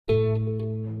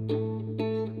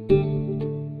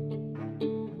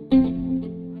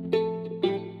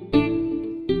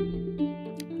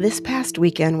This past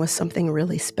weekend was something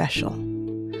really special,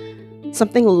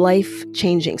 something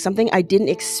life-changing, something I didn't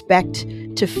expect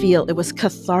to feel. It was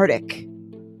cathartic.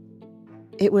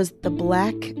 It was the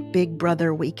Black Big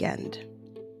Brother weekend.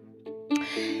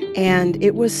 And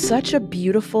it was such a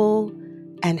beautiful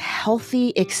and healthy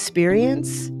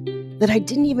experience that I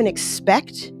didn't even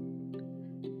expect.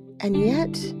 And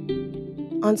yet,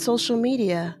 on social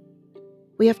media,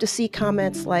 we have to see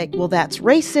comments like, well, that's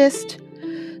racist,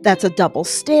 that's a double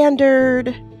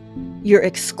standard, you're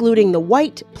excluding the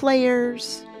white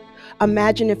players.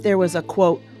 Imagine if there was a,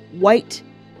 quote, white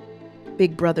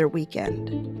Big Brother weekend.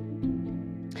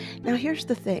 Now, here's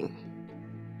the thing.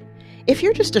 If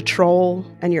you're just a troll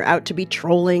and you're out to be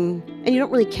trolling and you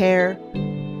don't really care,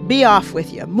 be off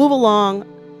with you. Move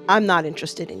along. I'm not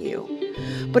interested in you.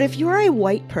 But if you're a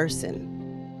white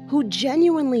person who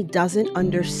genuinely doesn't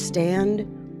understand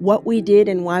what we did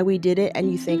and why we did it,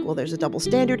 and you think, well, there's a double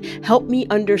standard, help me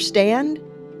understand,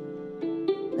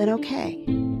 then okay.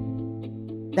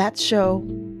 That show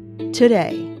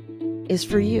today is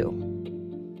for you.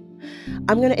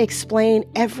 I'm going to explain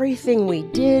everything we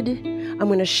did. I'm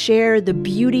going to share the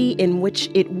beauty in which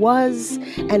it was,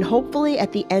 and hopefully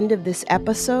at the end of this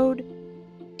episode,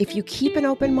 if you keep an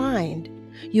open mind,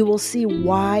 you will see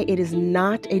why it is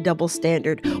not a double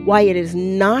standard, why it is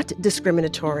not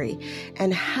discriminatory,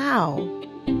 and how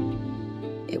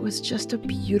it was just a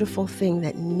beautiful thing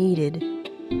that needed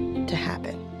to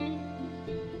happen.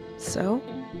 So,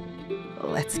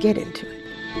 let's get into it.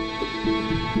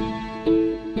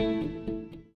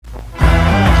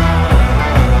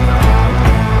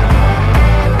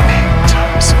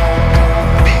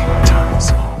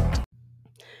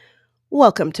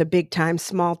 Welcome to Big Time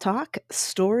Small Talk,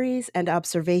 stories and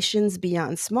observations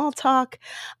beyond small talk.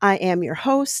 I am your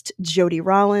host, Jody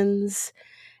Rollins,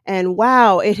 and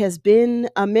wow, it has been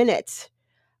a minute.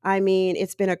 I mean,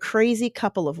 it's been a crazy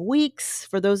couple of weeks.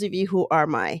 For those of you who are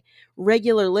my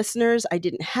regular listeners, I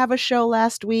didn't have a show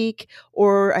last week,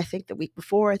 or I think the week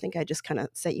before. I think I just kind of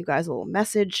sent you guys a little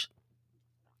message.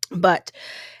 But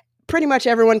pretty much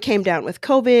everyone came down with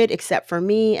COVID except for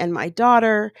me and my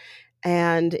daughter.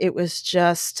 And it was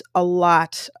just a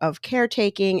lot of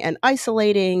caretaking and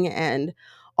isolating and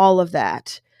all of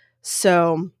that.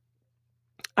 So,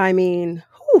 I mean,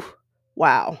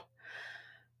 wow.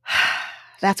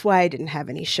 That's why I didn't have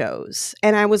any shows.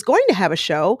 And I was going to have a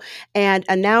show and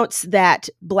announce that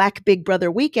Black Big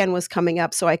Brother weekend was coming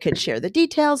up so I could share the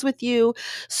details with you.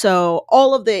 So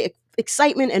all of the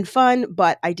excitement and fun,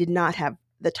 but I did not have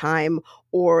the time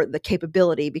or the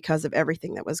capability because of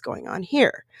everything that was going on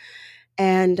here.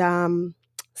 And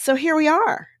so here we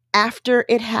are after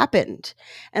it happened.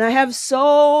 And I have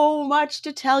so much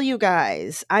to tell you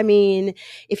guys. I mean,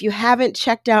 if you haven't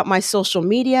checked out my social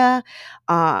media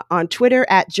on Twitter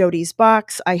at Jody's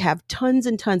Box, I have tons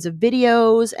and tons of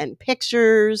videos and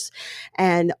pictures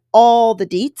and all the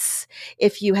deets.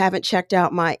 If you haven't checked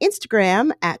out my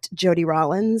Instagram at Jody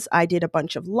Rollins, I did a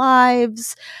bunch of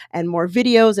lives and more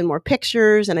videos and more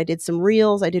pictures, and I did some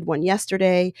reels. I did one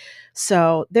yesterday.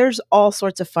 So there's all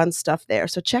sorts of fun stuff there.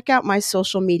 So check out my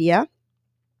social media,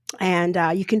 and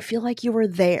you can feel like you were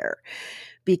there,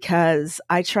 because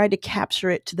I tried to capture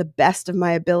it to the best of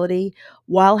my ability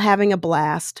while having a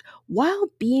blast, while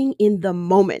being in the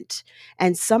moment,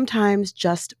 and sometimes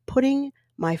just putting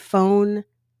my phone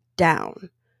down.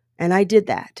 And I did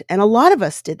that. And a lot of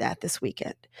us did that this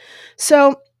weekend.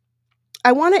 So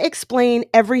I want to explain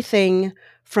everything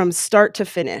from start to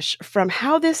finish, from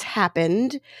how this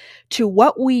happened to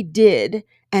what we did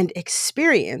and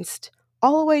experienced,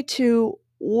 all the way to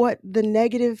what the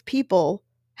negative people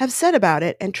have said about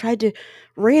it and tried to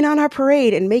rain on our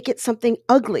parade and make it something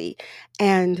ugly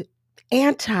and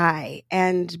anti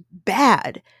and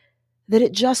bad that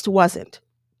it just wasn't.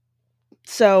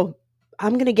 So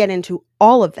I'm going to get into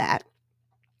all of that.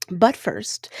 But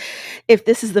first, if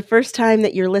this is the first time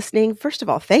that you're listening, first of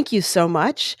all, thank you so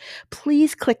much.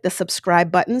 Please click the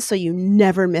subscribe button so you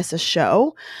never miss a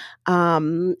show. Check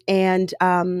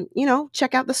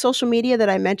out the social media that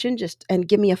I mentioned, and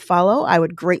give me a follow. I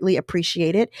would greatly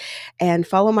appreciate it. And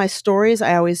follow my stories.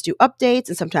 I always do updates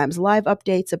and sometimes live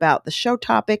updates about the show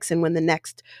topics and when the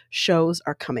next shows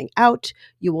are coming out.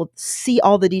 You will see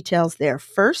all the details there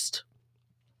first.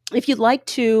 If you'd like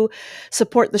to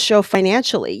support the show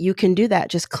financially, you can do that.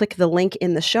 Just click the link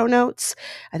in the show notes.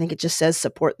 I think it just says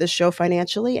support this show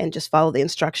financially, and just follow the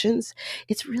instructions.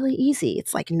 It's really easy.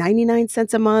 It's like 99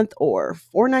 cents a month or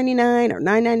 $4.99 or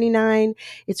 $9.99.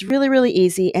 It's really, really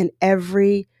easy, and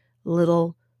every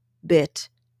little bit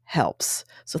helps.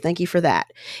 So thank you for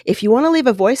that. If you want to leave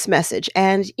a voice message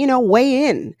and, weigh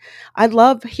in, I'd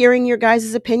love hearing your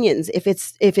guys' opinions. If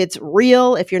it's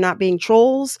real, if you're not being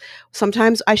trolls,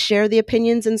 sometimes I share the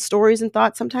opinions and stories and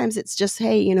thoughts. Sometimes it's just,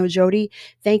 hey, Jody,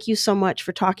 thank you so much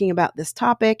for talking about this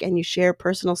topic, and you share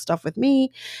personal stuff with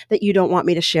me that you don't want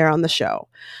me to share on the show.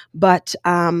 But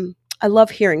I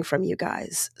love hearing from you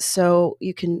guys. So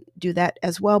you can do that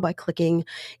as well by clicking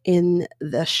in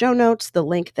the show notes, the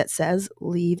link that says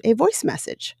leave a voice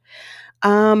message.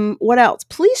 What else?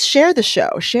 Please share the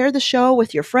show. Share the show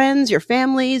with your friends, your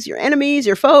families, your enemies,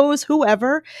 your foes,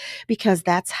 whoever, because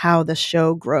that's how the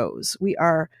show grows. We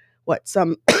are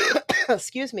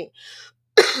excuse me.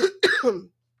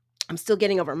 I'm still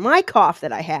getting over my cough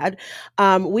that I had.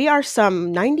 We are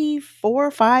some 94,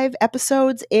 5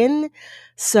 episodes in.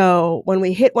 So when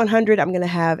we hit 100, I'm going to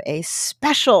have a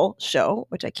special show,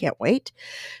 which I can't wait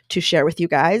to share with you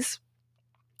guys.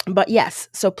 But yes,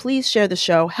 so please share the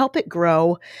show, help it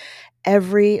grow.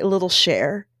 Every little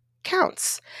share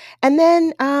counts. And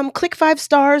then click 5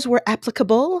 stars where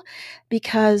applicable,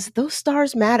 because those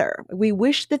stars matter. We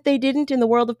wish that they didn't in the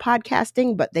world of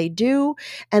podcasting, but they do.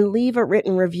 And leave a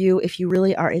written review if you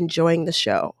really are enjoying the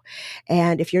show.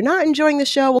 And if you're not enjoying the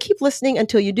show, we'll keep listening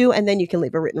until you do, and then you can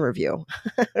leave a written review.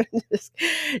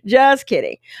 just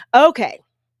kidding. Okay.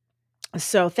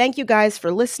 So thank you guys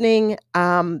for listening.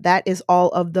 That is all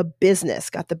of the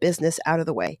business. Got the business out of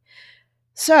the way.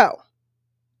 So,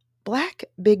 Black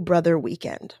Big Brother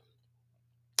weekend.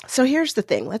 So here's the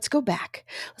thing. Let's go back.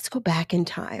 Let's go back in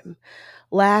time.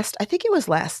 I think it was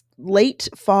last late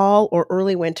fall or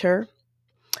early winter.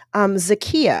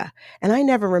 Zakia, and I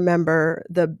never remember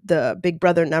the Big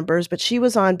Brother numbers, but she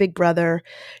was on Big Brother.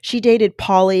 She dated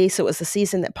Pauly, so it was the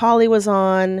season that Pauly was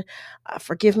on.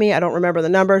 Forgive me, I don't remember the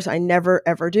numbers. I never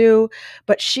ever do.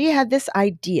 But she had this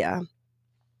idea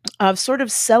of sort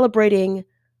of celebrating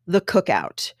the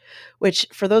cookout, which,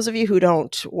 for those of you who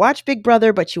don't watch Big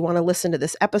Brother, but you want to listen to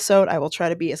this episode, I will try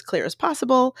to be as clear as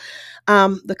possible.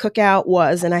 The cookout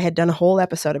was, and I had done a whole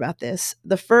episode about this,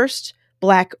 the first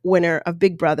Black winner of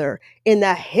Big Brother in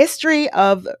the history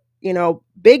of,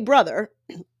 Big Brother,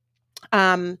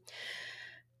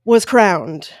 was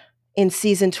crowned in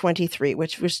season 23,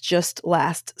 which was just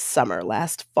last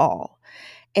fall.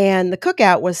 And the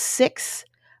cookout was 6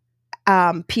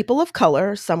 people of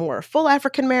color. Some were full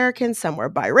African American, some were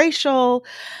biracial,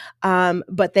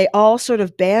 but they all sort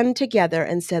of band together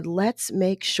and said, let's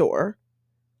make sure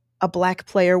a Black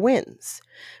player wins,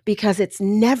 because it's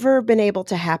never been able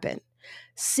to happen.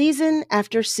 Season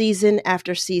after season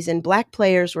after season, Black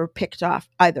players were picked off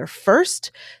either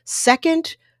first,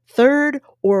 second, third,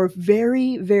 or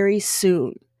very, very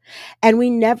soon. And we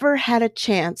never had a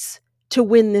chance to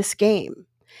win this game.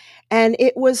 And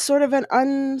it was sort of an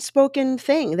unspoken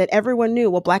thing that everyone knew,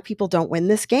 well, Black people don't win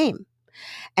this game.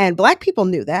 And Black people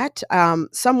knew that.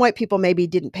 Some white people maybe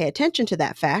didn't pay attention to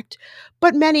that fact,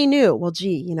 but many knew, well,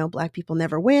 gee, Black people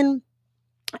never win.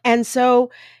 And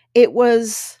so it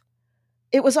was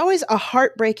always a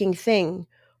heartbreaking thing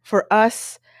for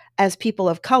us as people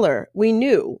of color. We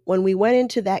knew when we went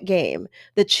into that game,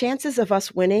 the chances of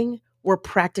us winning were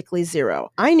practically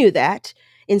zero. I knew that.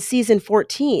 In season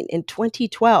 14, in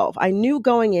 2012, I knew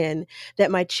going in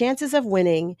that my chances of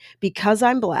winning because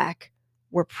I'm Black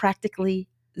were practically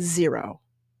zero.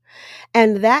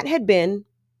 And that had been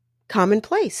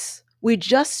commonplace. We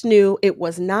just knew it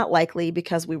was not likely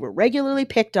because we were regularly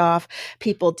picked off.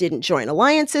 People didn't join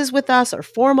alliances with us or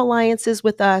form alliances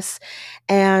with us.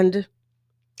 And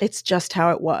it's just how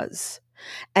it was.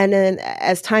 And then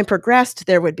as time progressed,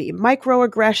 there would be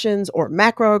microaggressions or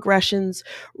macroaggressions.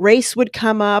 Race would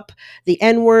come up. The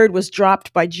N-word was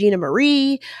dropped by Gina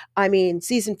Marie.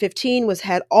 Season 15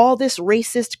 had all this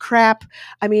racist crap.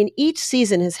 Each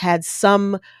season has had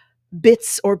some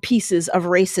bits or pieces of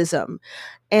racism.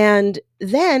 And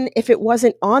then if it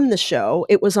wasn't on the show,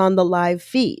 it was on the live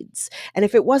feeds. And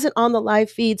if it wasn't on the live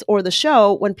feeds or the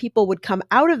show, when people would come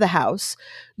out of the house,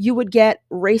 you would get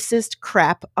racist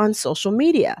crap on social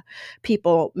media.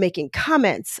 People making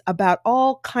comments about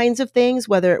all kinds of things,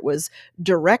 whether it was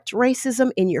direct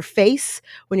racism in your face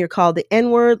when you're called the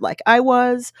N-word like I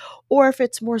was, or if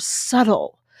it's more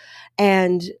subtle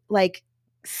and like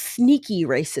sneaky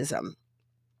racism.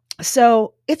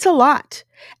 So it's a lot.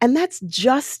 And that's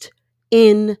just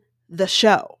in the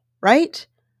show, right?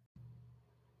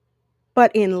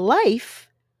 But in life,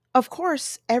 of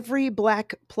course, every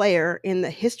Black player in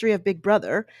the history of Big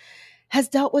Brother has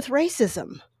dealt with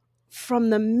racism.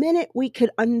 From the minute we could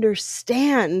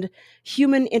understand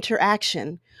human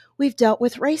interaction, we've dealt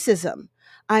with racism.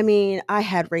 I mean, I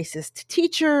had racist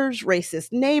teachers,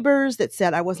 racist neighbors that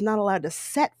said I was not allowed to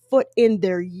set foot in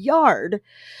their yard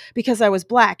because I was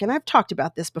black. And I've talked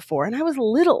about this before. And I was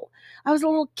little. I was a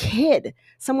little kid,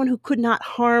 someone who could not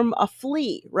harm a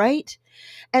flea, right?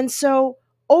 And so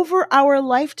over our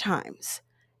lifetimes,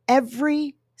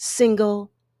 every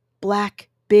single black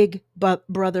big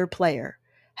brother player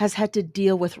has had to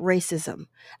deal with racism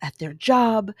at their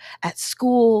job, at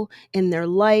school, in their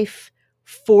life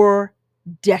for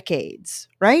decades,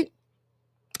 right?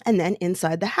 And then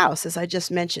inside the house, as I just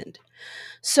mentioned.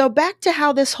 So back to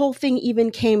how this whole thing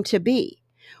even came to be.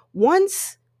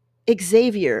 Once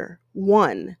Xavier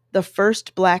won the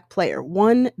first black player,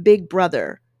 one big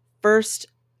brother, first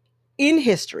in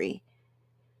history,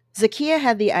 Zakiya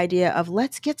had the idea of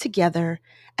let's get together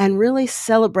and really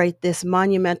celebrate this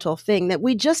monumental thing that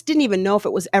we just didn't even know if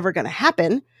it was ever going to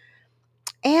happen,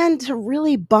 and to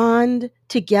really bond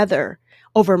together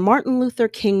over Martin Luther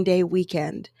King Day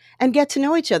weekend and get to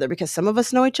know each other, because some of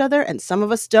us know each other and some of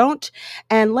us don't.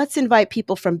 And let's invite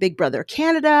people from Big Brother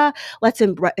Canada. Let's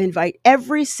invite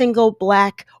every single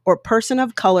black or person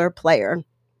of color player.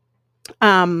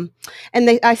 And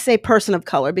I say person of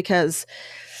color because,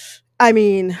 I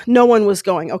mean, no one was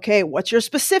going, okay, what's your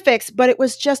specifics? But it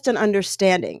was just an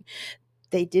understanding.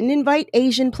 They didn't invite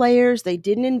Asian players. They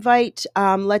didn't invite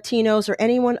Latinos or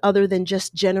anyone other than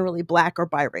just generally black or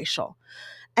biracial.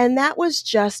 And that was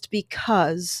just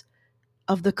because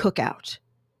of the cookout.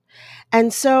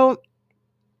 And so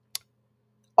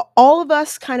all of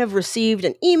us kind of received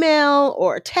an email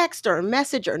or a text or a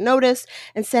message or notice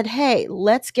and said, hey,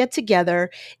 let's get together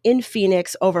in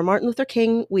Phoenix over Martin Luther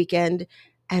King weekend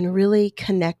and really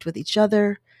connect with each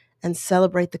other and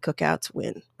celebrate the cookout's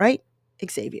win, right?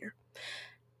 Xavier.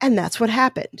 And that's what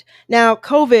happened. Now,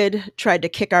 COVID tried to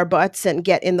kick our butts and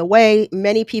get in the way.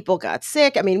 Many people got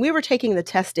sick. I mean, we were taking the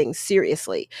testing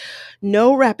seriously.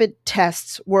 No rapid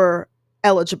tests were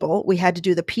eligible. We had to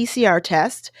do the PCR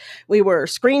test. We were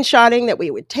screenshotting that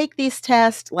we would take these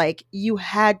tests. Like, you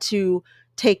had to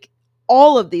take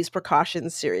all of these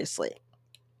precautions seriously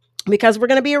because we're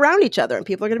going to be around each other and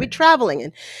people are going to be traveling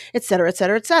and et cetera, et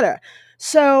cetera, et cetera.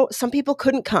 So some people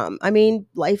couldn't come. I mean,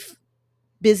 life,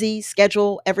 busy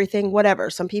schedule, everything,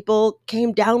 whatever. Some people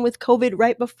came down with COVID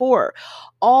right before.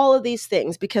 All of these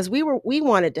things, because we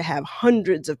wanted to have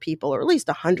hundreds of people, or at least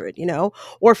 100,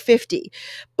 or 50.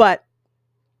 But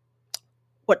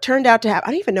what turned out to happen,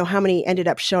 I don't even know how many ended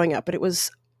up showing up, but it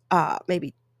was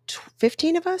maybe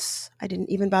 15 of us. I didn't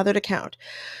even bother to count.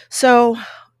 So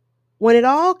when it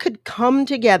all could come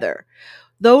together,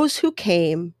 those who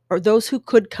came, or those who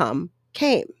could come,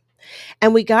 came.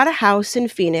 And we got a house in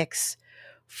Phoenix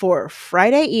for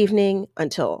Friday evening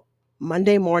until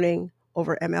Monday morning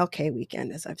over MLK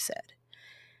weekend, as I've said.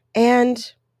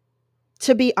 And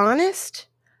to be honest,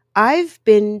 I've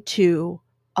been to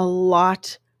a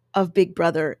lot of Big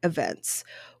Brother events,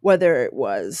 whether it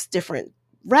was different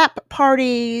wrap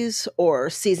parties or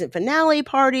season finale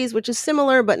parties, which is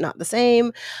similar but not the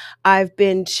same. I've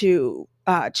been to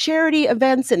charity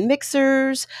events and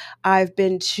mixers. I've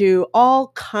been to all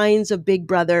kinds of Big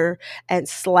Brother and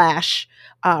slash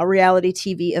reality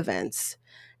TV events.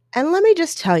 And let me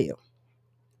just tell you,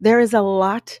 there is a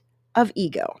lot of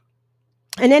ego.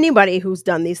 And anybody who's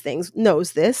done these things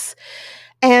knows this.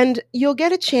 And you'll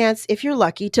get a chance, if you're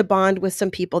lucky, to bond with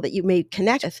some people that you may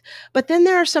connect with. But then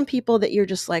there are some people that you're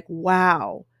just like,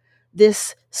 wow,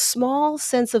 this small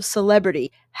sense of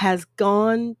celebrity has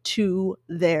gone to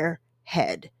their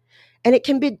head. And it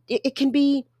can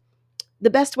be the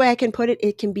best way I can put it,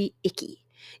 it can be icky.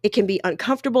 It can be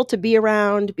uncomfortable to be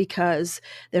around because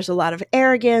there's a lot of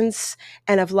arrogance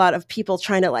and a lot of people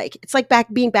trying to, like, it's like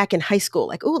being back in high school,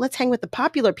 like, oh, let's hang with the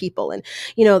popular people. And,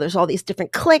 there's all these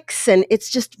different cliques and it's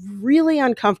just really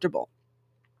uncomfortable.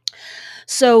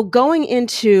 So going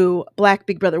into Black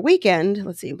Big Brother weekend,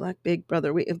 let's see, Black Big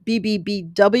Brother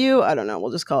BBBW, I don't know,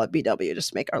 we'll just call it BW just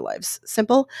to make our lives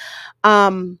simple.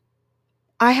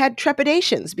 I had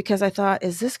trepidations because I thought,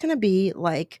 is this going to be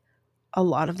like a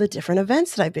lot of the different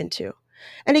events that I've been to?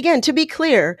 And again, to be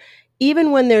clear,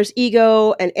 even when there's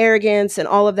ego and arrogance and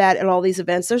all of that at all these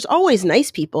events, there's always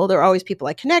nice people. There are always people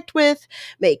I connect with,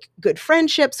 make good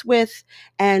friendships with,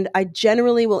 and I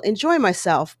generally will enjoy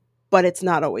myself, but it's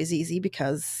not always easy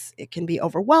because it can be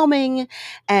overwhelming.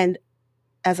 And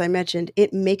as I mentioned,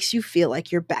 it makes you feel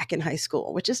like you're back in high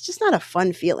school, which is just not a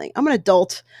fun feeling. I'm an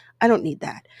adult. I don't need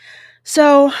that.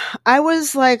 So I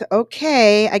was like,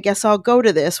 okay, I guess I'll go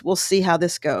to this. We'll see how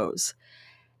this goes.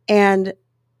 And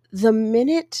the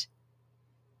minute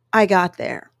I got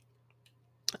there,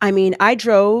 I mean, I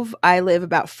live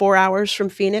about 4 hours from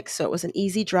Phoenix, so it was an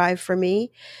easy drive for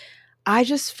me. I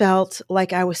just felt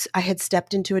like I had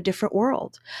stepped into a different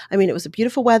world. I mean, it was a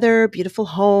beautiful weather, beautiful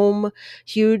home,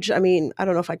 huge, I mean, I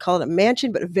don't know if I'd call it a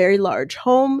mansion, but a very large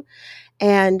home.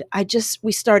 And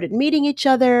we started meeting each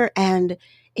other, and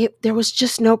there was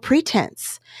just no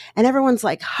pretense. And everyone's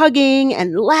like hugging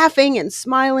and laughing and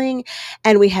smiling.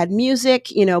 And we had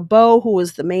music, Bo, who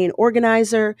was the main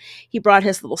organizer, he brought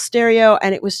his little stereo,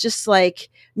 and it was just like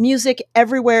music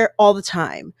everywhere all the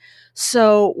time.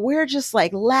 So we're just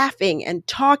like laughing and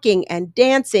talking and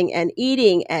dancing and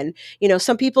eating and,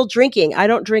 some people drinking. I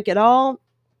don't drink at all,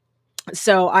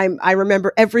 so I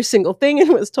remember every single thing and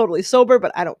was totally sober,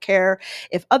 but I don't care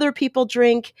if other people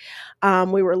drink.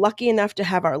 We were lucky enough to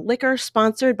have our liquor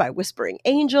sponsored by Whispering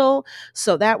Angel,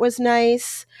 so that was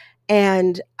nice.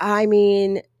 And I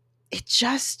mean,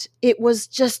 it was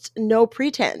just no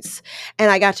pretense. And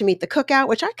I got to meet the cookout,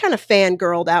 which I kind of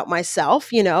fangirled out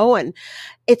myself, and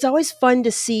it's always fun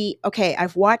to see, okay,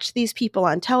 I've watched these people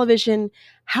on television.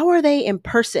 How are they in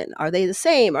person? Are they the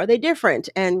same? Are they different?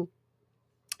 And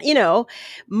you know,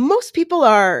 most people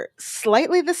are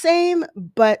slightly the same,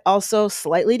 but also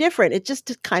slightly different. It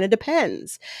just kind of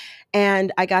depends.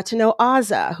 And I got to know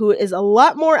Aza, who is a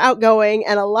lot more outgoing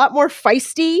and a lot more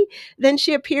feisty than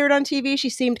she appeared on TV. She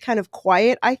seemed kind of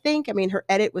quiet, I think. I mean, her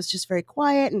edit was just very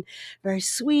quiet and very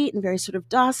sweet and very sort of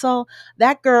docile.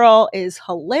 That girl is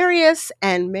hilarious,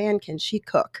 and man, can she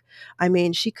cook. I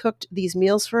mean, she cooked these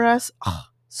meals for us. Oh,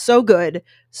 so good,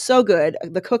 so good.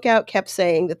 The cookout kept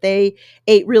saying that they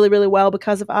ate really, really well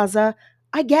because of Aza.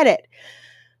 I get it.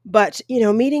 But,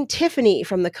 meeting Tiffany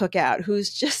from the cookout,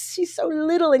 she's so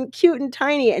little and cute and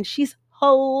tiny, and she's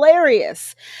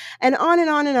hilarious. And on and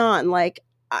on and on. Like,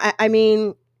 I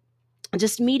mean,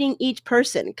 just meeting each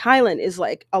person. Kylan is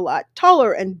like a lot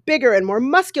taller and bigger and more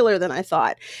muscular than I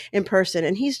thought in person.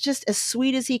 And he's just as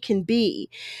sweet as he can be,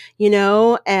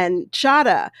 and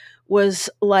Chada was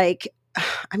like,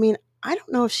 I mean, I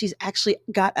don't know if she's actually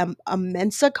got a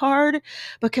Mensa card,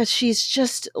 because she's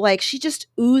just like, she just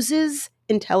oozes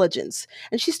intelligence.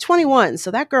 And she's 21,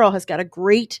 so that girl has got a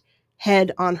great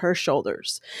head on her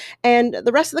shoulders. And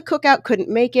the rest of the cookout couldn't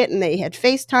make it, and they had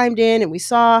FaceTimed in, and we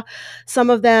saw some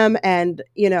of them, and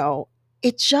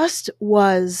it just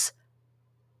was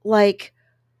like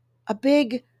a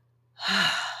big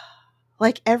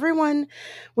like everyone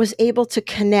was able to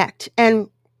connect. And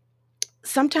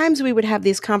sometimes we would have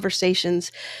these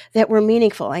conversations that were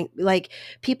meaningful. Like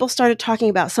people started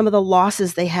talking about some of the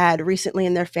losses they had recently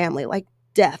in their family, like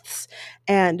deaths.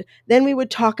 And then we would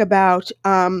talk about,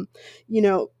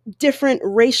 different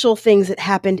racial things that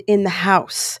happened in the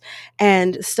house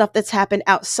and stuff that's happened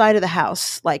outside of the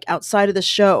house, like outside of the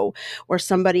show, where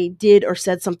somebody did or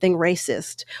said something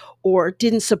racist or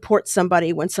didn't support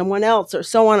somebody when someone else, or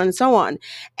so on and so on.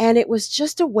 And it was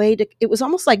just it was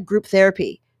almost like group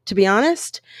therapy, to be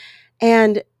honest,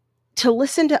 and to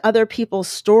listen to other people's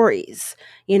stories.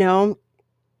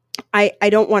 I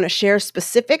don't want to share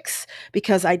specifics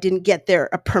because I didn't get their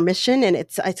permission, and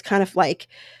it's kind of like,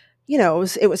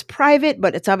 it was private,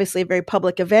 but it's obviously a very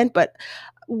public event. But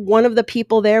one of the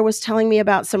people there was telling me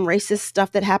about some racist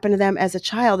stuff that happened to them as a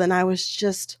child, and I was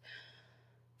just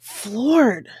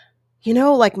floored,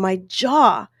 like my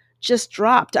jaw just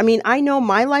dropped. I mean, I know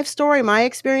my life story, my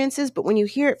experiences, but when you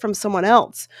hear it from someone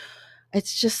else,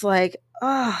 it's just like,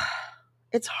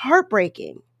 it's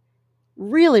heartbreaking,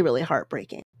 really, really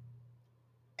heartbreaking.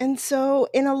 And so,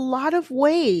 in a lot of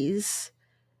ways,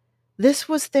 this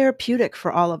was therapeutic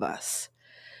for all of us.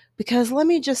 Because let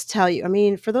me just tell you, I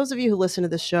mean, for those of you who listen to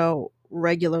the show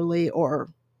regularly or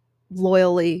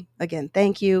loyally, again,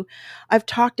 thank you. I've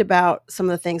talked about some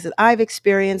of the things that I've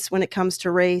experienced when it comes to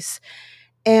race.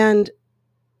 And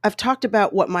I've talked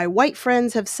about what my white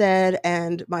friends have said,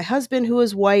 and my husband, who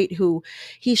is white, who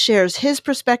he shares his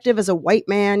perspective as a white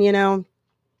man.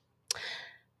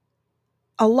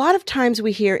 A lot of times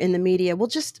we hear in the media, well,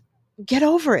 just get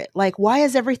over it. Like, why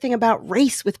is everything about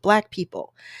race with Black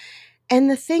people? And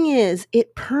the thing is,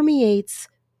 it permeates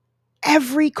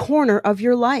every corner of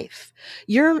your life.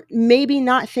 You're maybe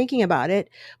not thinking about it,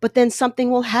 but then something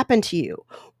will happen to you.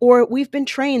 Or we've been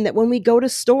trained that when we go to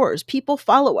stores, people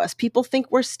follow us, people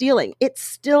think we're stealing. It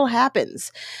still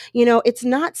happens. It's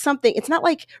not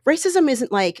like racism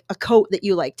isn't like a coat that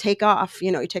you like take off.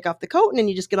 You take off the coat and then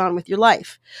you just get on with your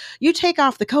life. You take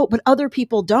off the coat, but other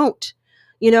people don't.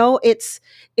 It's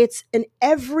an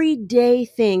everyday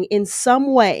thing in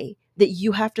some way that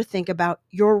you have to think about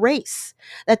your race.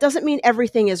 That doesn't mean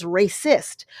everything is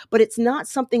racist, but it's not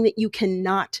something that you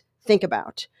cannot think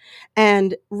about.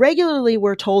 And regularly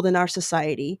we're told in our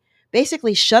society,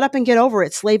 basically, shut up and get over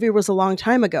it. Slavery was a long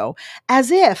time ago,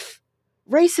 as if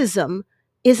racism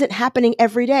isn't happening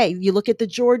every day. You look at the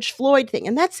George Floyd thing,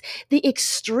 and that's the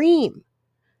extreme.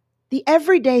 The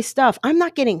everyday stuff. I'm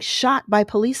not getting shot by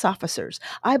police officers.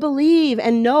 I believe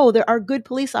and know there are good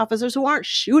police officers who aren't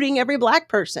shooting every Black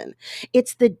person.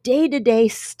 It's the day to day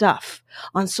stuff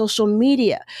on social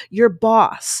media, your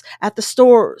boss, at the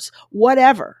stores,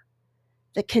 whatever,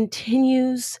 that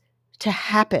continues to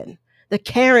happen. The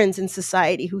Karens in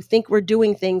society who think we're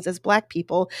doing things as Black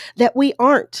people that we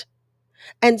aren't.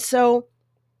 And so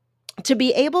to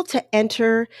be able to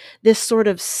enter this sort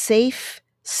of safe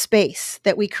space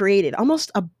that we created,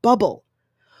 almost a bubble,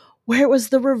 where it was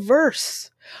the reverse,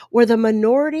 where the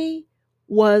minority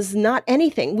was not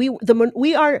anything.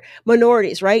 We are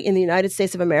minorities, right, in the United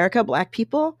States of America, Black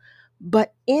people,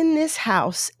 but in this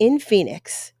house in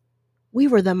Phoenix, we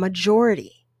were the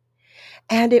majority.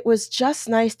 And it was just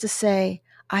nice to say,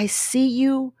 I see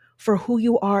you for who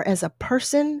you are as a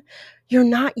person. You're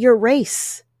not your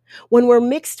race. When we're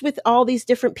mixed with all these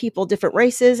different people, different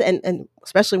races, and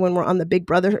especially when we're on the Big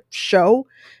Brother show,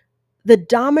 the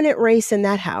dominant race in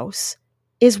that house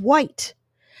is white.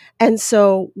 And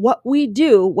so what we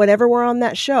do whenever we're on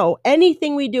that show,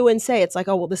 anything we do and say, it's like,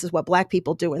 oh, well, this is what Black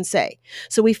people do and say.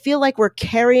 So we feel like we're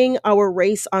carrying our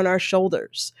race on our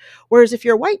shoulders. Whereas if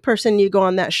you're a white person and you go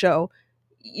on that show,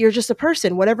 you're just a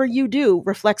person. Whatever you do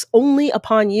reflects only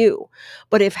upon you.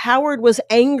 But if Howard was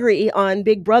angry on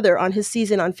Big Brother on his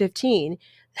season on 15,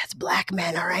 that's Black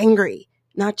men are angry,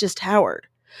 not just Howard.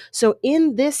 So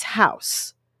in this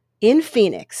house, in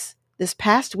Phoenix, this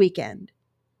past weekend,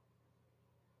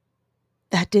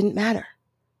 that didn't matter.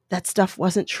 That stuff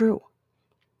wasn't true.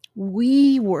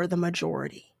 We were the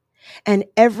majority. And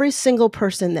every single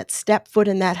person that stepped foot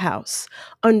in that house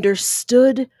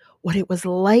understood what it was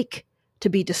like to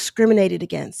be discriminated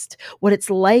against, what it's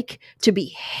like to be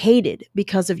hated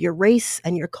because of your race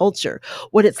and your culture,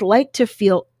 what it's like to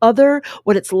feel other,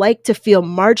 what it's like to feel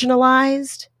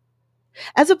marginalized.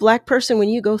 As a Black person, when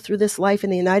you go through this life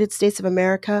in the United States of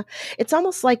America, it's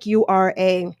almost like you are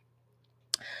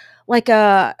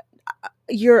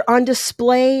you're on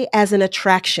display as an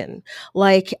attraction,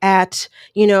 like at,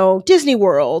 Disney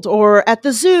World or at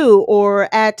the zoo or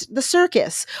at the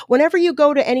circus. Whenever you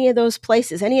go to any of those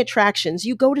places, any attractions,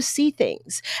 you go to see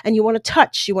things and you want to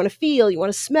touch, you want to feel, you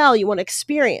want to smell, you want to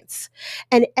experience.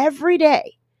 And every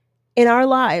day in our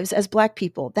lives as Black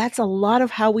people, that's a lot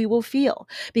of how we will feel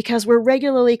because we're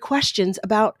regularly questioned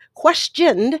about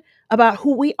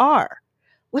who we are.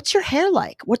 What's your hair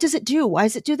like? What does it do? Why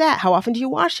does it do that? How often do you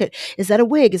wash it? Is that a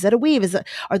wig? Is that a weave?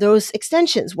 Are those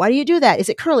extensions? Why do you do that? Is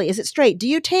it curly? Is it straight? Do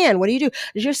you tan? What do you do?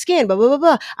 Is your skin? Blah, blah, blah,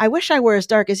 blah. I wish I were as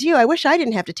dark as you. I wish I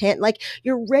didn't have to tan. Like,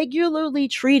 you're regularly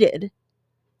treated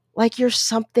like you're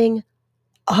something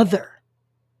other.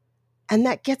 And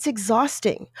that gets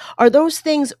exhausting. Are those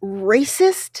things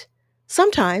racist?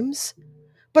 Sometimes.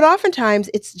 But oftentimes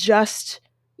it's just,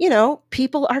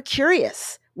 people are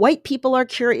curious. White people are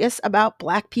curious about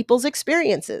Black people's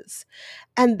experiences.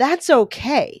 And that's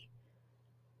okay.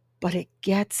 But it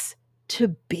gets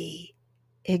to be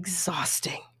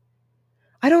exhausting.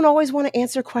 I don't always want to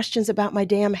answer questions about my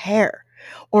damn hair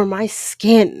or my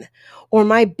skin or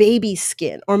my baby's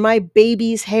skin or my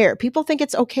baby's hair. People think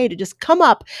it's okay to just come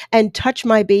up and touch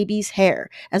my baby's hair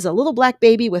as a little Black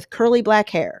baby with curly Black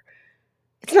hair.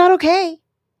 It's not okay.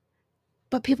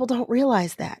 But people don't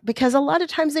realize that because a lot of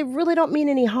times they really don't mean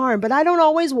any harm. But I don't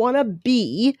always want to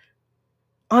be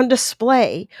on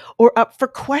display or up for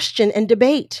question and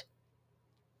debate.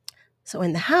 So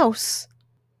in the house,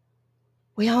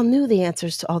 we all knew the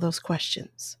answers to all those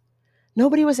questions.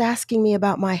 Nobody was asking me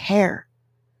about my hair.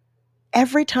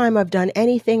 Every time I've done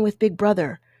anything with Big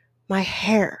Brother, my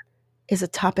hair is a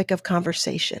topic of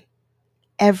conversation.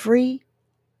 Every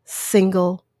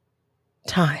single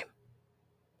time.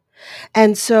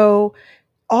 And so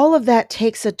all of that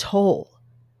takes a toll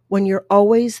when you're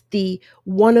always the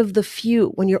one of the few,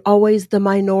 when you're always the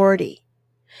minority.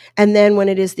 And then when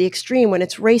it is the extreme, when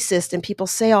it's racist and people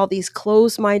say all these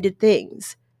closed-minded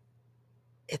things,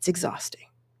 it's exhausting.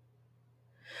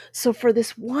 So for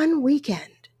this one weekend,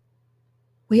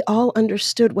 we all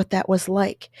understood what that was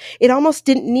like. It almost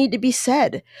didn't need to be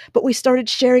said, but we started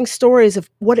sharing stories of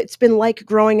what it's been like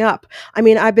growing up. I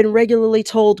mean, I've been regularly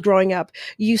told growing up,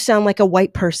 you sound like a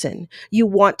white person. You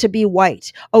want to be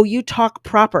white. Oh, you talk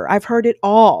proper. I've heard it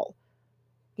all.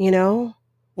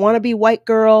 Want to be white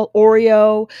girl,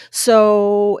 Oreo.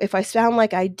 So if I sound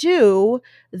like I do,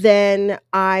 then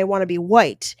I want to be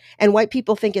white. And white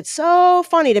people think it's so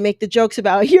funny to make the jokes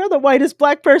about, you're the whitest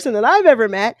Black person that I've ever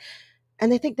met.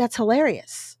 And they think that's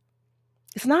hilarious.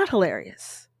 It's not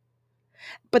hilarious.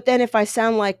 But then if I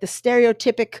sound like the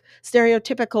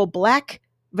stereotypical Black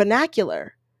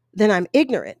vernacular, then I'm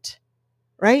ignorant,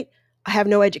 right? I have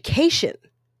no education.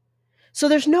 So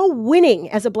there's no winning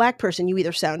as a Black person. You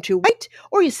either sound too white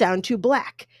or you sound too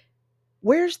Black.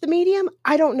 Where's the medium?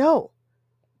 I don't know.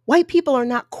 White people are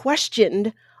not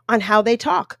questioned on how they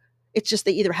talk. It's just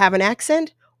they either have an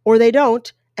accent or they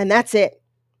don't, and that's it.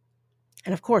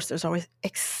 And of course, there's always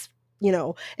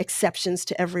exceptions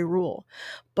to every rule.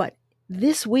 But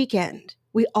this weekend,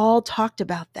 we all talked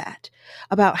about that,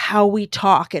 about how we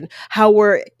talk and how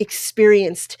we're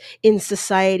experienced in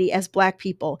society as Black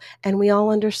people. And we all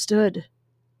understood.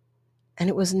 And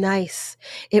it was nice.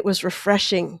 It was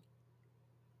refreshing.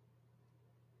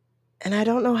 And I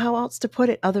don't know how else to put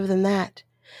it other than that.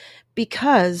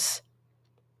 Because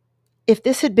if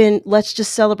this had been, let's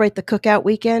just celebrate the cookout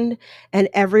weekend and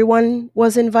everyone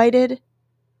was invited,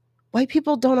 white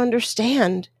people don't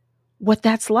understand what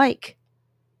that's like.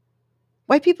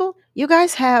 White people, you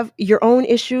guys have your own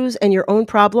issues and your own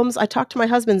problems. I talked to my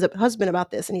husband about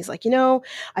this, and he's like,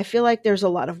 I feel like there's a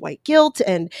lot of white guilt,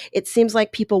 and it seems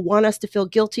like people want us to feel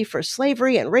guilty for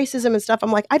slavery and racism and stuff.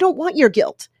 I'm like, I don't want your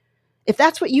guilt. If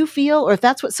that's what you feel, or if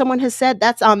that's what someone has said,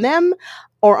 that's on them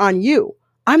or on you.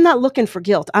 I'm not looking for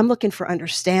guilt. I'm looking for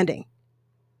understanding.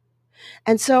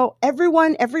 And so every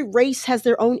race has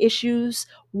their own issues,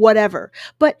 whatever.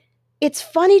 But it's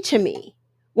funny to me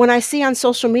when I see on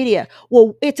social media,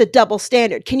 well, it's a double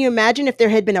standard. Can you imagine if there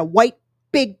had been a white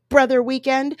Big Brother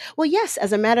weekend? Well, yes,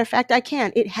 as a matter of fact, I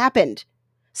can. It happened.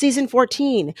 Season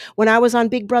 14, when I was on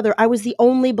Big Brother, I was the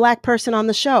only Black person on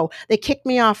the show. They kicked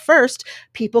me off first.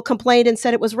 People complained and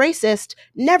said it was racist.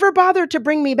 Never bothered to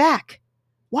bring me back.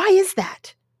 Why is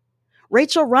that?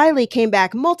 Rachel Riley came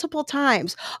back multiple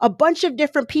times. A bunch of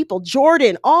different people,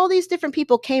 Jordan, all these different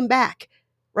people came back,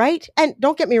 right? And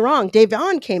don't get me wrong,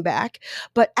 Davon came back.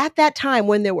 But at that time,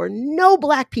 when there were no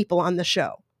Black people on the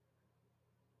show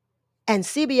and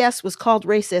CBS was called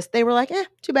racist, they were like,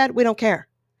 too bad, we don't care.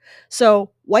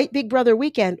 So White Big Brother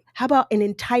weekend, how about an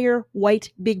entire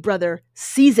White Big Brother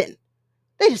season?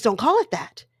 They just don't call it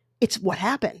that. It's what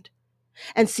happened.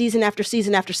 And season after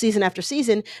season after season after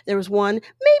season, there was one,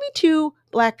 maybe two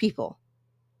Black people.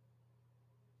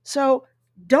 So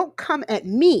don't come at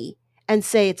me and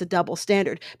say it's a double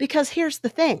standard, because here's the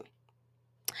thing.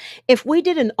 If we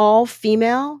did an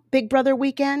all-female Big Brother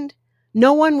weekend,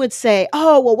 no one would say,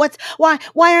 oh, well,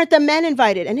 why aren't the men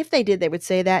invited? And if they did, they would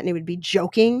say that and it would be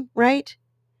joking, right?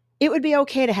 It would be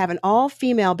okay to have an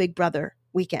all-female Big Brother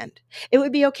weekend. It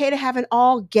would be okay to have an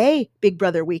all-gay Big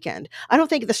Brother weekend. I don't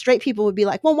think the straight people would be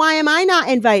like, well, why am I not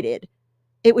invited?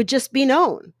 It would just be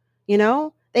known,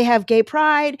 They have gay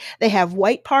pride, they have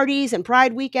white parties and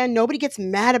pride weekend. Nobody gets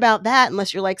mad about that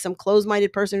unless you're like some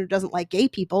closed-minded person who doesn't like gay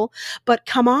people. But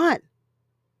come on.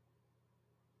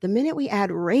 The minute we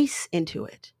add race into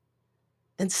it,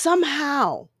 then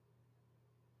somehow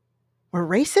we're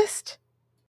racist.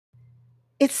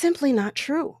 It's simply not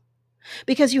true.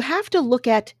 Because you have to look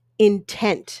at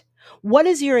intent. What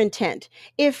is your intent?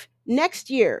 If next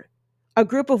year a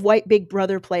group of white Big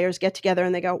Brother players get together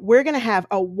and they go, we're going to have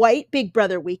a white Big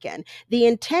Brother weekend. The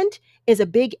intent is a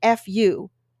big FU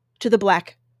to the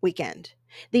Black weekend.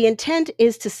 The intent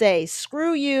is to say,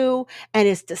 screw you, and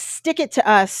is to stick it to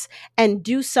us and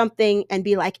do something and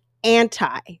be like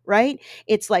anti, right?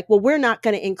 It's like, well, we're not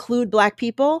going to include Black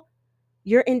people.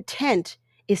 Your intent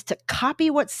is to copy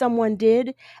what someone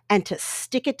did and to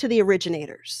stick it to the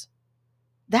originators.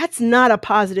 That's not a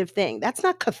positive thing. That's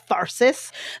not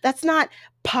catharsis. That's not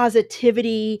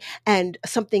positivity and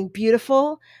something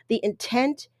beautiful. The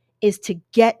intent is to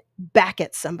get back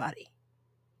at somebody.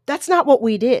 That's not what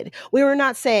we did. We were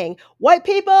not saying, white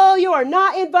people, you are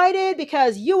not invited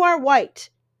because you are white.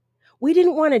 We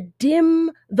didn't want to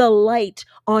dim the light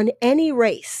on any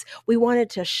race. We wanted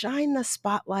to shine the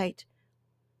spotlight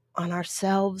on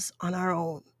ourselves, on our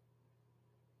own.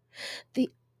 The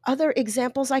other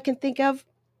examples I can think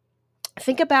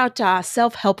about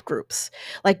self-help groups,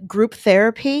 like group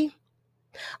therapy.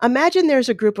 Imagine there's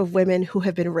a group of women who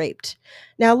have been raped.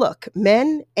 Now look,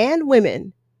 men and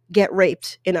women get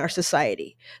raped in our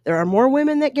society. There are more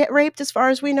women that get raped as far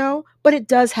as we know, but it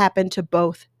does happen to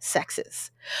both sexes.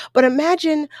 But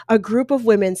imagine a group of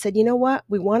women said, you know what?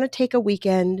 We want to take a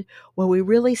weekend where we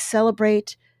really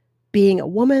celebrate being a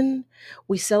woman,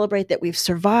 we celebrate that we've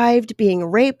survived being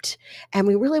raped, and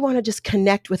we really want to just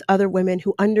connect with other women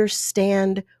who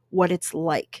understand what it's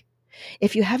like.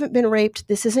 If you haven't been raped,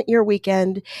 this isn't your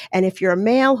weekend. And if you're a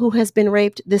male who has been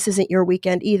raped, this isn't your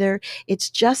weekend either. It's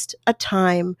just a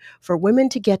time for women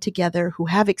to get together who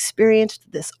have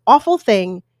experienced this awful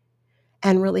thing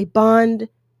and really bond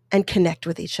and connect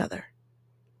with each other.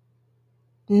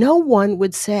 No one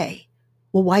would say,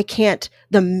 Well, why can't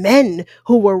the men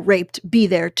who were raped be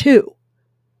there too?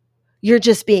 You're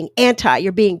just being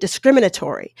you're being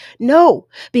discriminatory. No,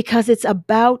 because it's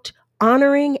about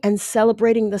honoring and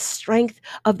celebrating the strength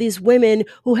of these women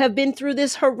who have been through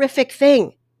this horrific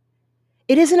thing.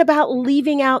 It isn't about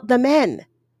leaving out the men.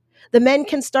 The men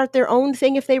can start their own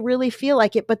thing if they really feel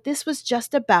like it, but this was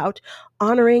just about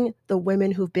honoring the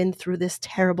women who've been through this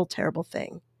terrible, terrible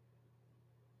thing.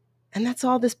 And that's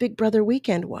all this Big Brother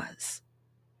weekend was.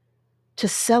 To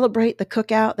celebrate the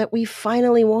cookout that we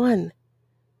finally won.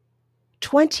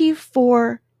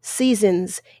 24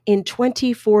 seasons in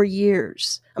 24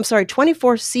 years.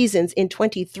 24 seasons in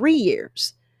 23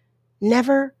 years.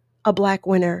 Never a Black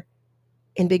winner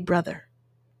in Big Brother.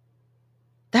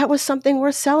 That was something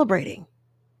worth celebrating.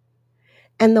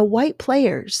 And the white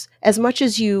players, as much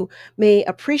as you may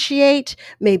appreciate,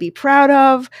 may be proud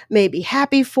of, may be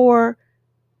happy for,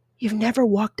 you've never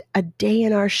walked a day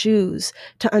in our shoes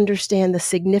to understand the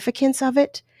significance of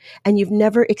it, and you've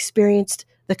never experienced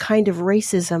the kind of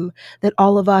racism that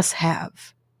all of us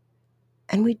have.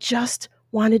 And we just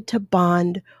wanted to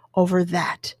bond over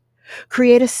that.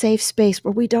 Create a safe space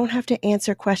where we don't have to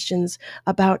answer questions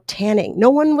about tanning. No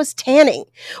one was tanning.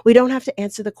 We don't have to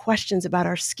answer the questions about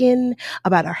our skin,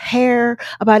 about our hair,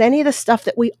 about any of the stuff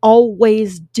that we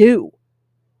always do.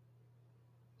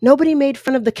 Nobody made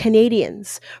fun of the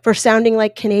Canadians for sounding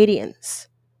like Canadians.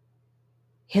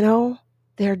 You know,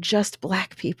 they're just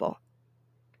Black people.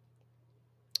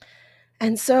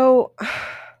 And so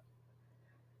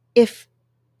if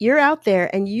you're out there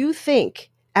and you think,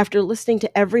 after listening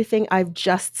to everything I've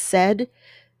just said,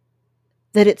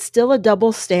 that it's still a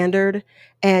double standard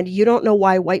and you don't know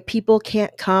why white people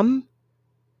can't come,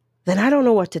 then I don't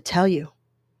know what to tell you.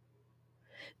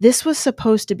 This was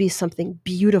supposed to be something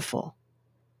beautiful.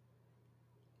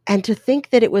 And to think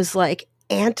that it was like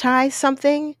anti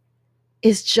something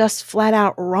is just flat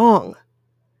out wrong.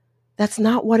 That's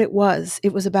not what it was.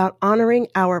 It was about honoring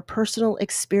our personal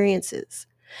experiences.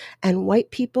 And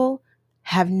white people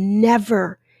have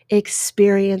never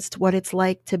experienced what it's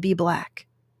like to be Black.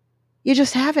 You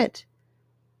just haven't.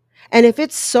 And if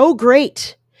it's so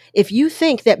great, if you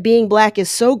think that being Black is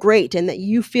so great and that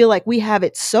you feel like we have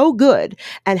it so good,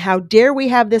 and how dare we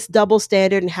have this double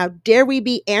standard and how dare we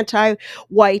be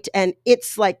anti-white, and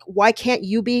it's like, why can't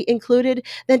you be included?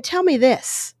 Then tell me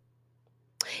this.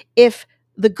 If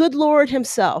the good Lord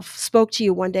himself spoke to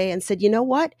you one day and said, you know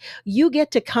what? You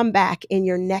get to come back in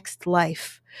your next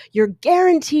life. You're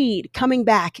guaranteed coming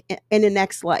back in the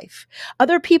next life.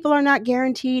 Other people are not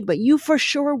guaranteed, but you for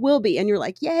sure will be. And you're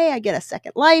like, yay, I get a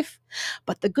second life.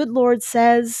 But the good Lord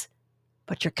says,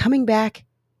 but you're coming back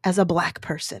as a Black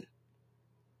person.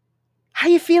 How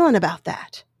are you feeling about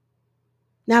that?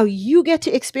 Now you get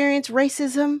to experience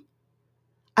racism.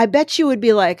 I bet you would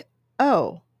be like,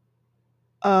 oh,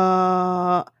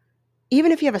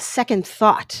 even if you have a second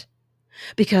thought,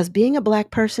 because being a Black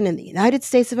person in the United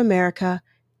States of America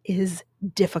is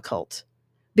difficult.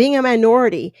 Being a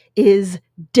minority is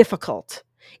difficult.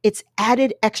 It's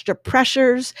added extra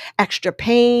pressures, extra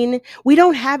pain. We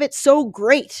don't have it so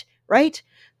great, right?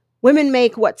 Women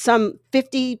make some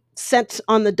 50 cents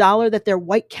on the dollar that their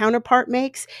white counterpart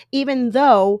makes, even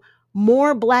though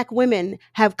more Black women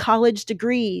have college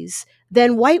degrees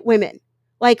than white women.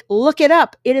 Like, look it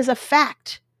up. It is a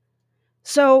fact.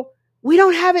 So we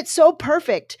don't have it so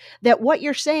perfect that what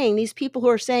you're saying, these people who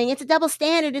are saying it's a double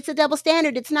standard,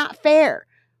 it's not fair.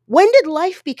 When did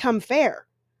life become fair?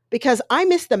 Because I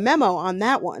missed the memo on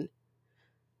that one.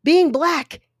 Being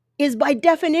Black is by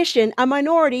definition a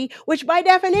minority, which by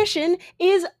definition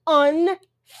is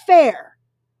unfair.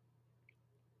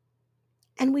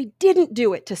 And we didn't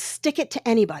do it to stick it to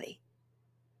anybody.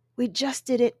 We just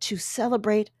did it to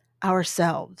celebrate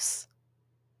ourselves.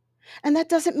 And that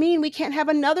doesn't mean we can't have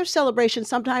another celebration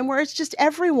sometime where it's just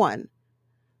everyone.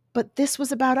 But this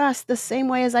was about us, the same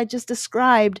way as I just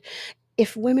described.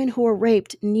 If women who are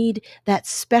raped need that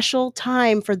special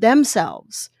time for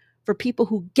themselves, for people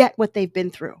who get what they've been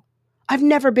through. I've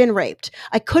never been raped.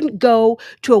 I couldn't go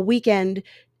to a weekend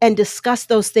and discuss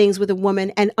those things with a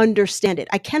woman and understand it.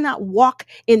 I cannot walk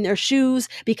in their shoes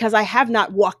because I have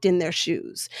not walked in their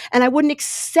shoes. And I wouldn't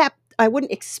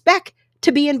expect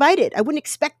to be invited. I wouldn't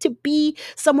expect to be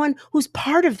someone who's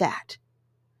part of that,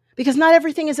 because not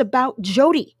everything is about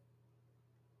Jody.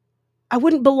 I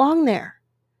wouldn't belong there.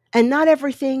 And not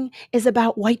everything is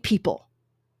about white people.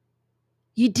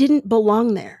 You didn't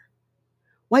belong there.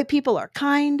 White people are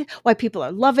kind. White people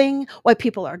are loving. White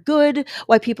people are good.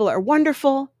 White people are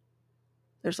wonderful.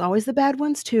 There's always the bad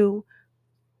ones too.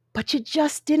 But you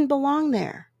just didn't belong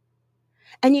there.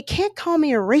 And you can't call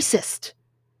me a racist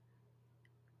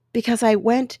because I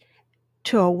went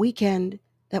to a weekend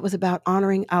that was about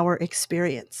honoring our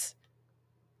experience.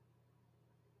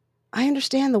 I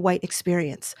understand the white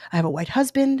experience. I have a white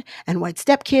husband and white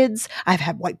stepkids. I've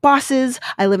had white bosses.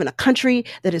 I live in a country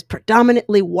that is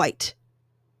predominantly white.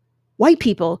 White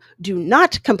people do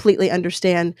not completely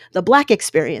understand the Black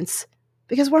experience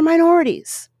because we're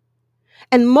minorities.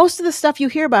 And most of the stuff you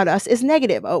hear about us is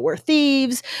negative. Oh, we're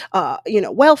thieves,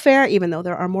 welfare, even though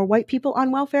there are more white people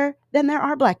on welfare than there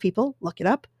are Black people. Look it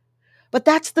up. But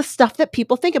that's the stuff that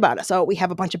people think about us. Oh, we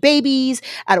have a bunch of babies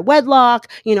out of wedlock.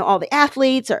 All the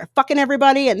athletes are fucking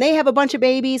everybody and they have a bunch of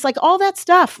babies. Like all that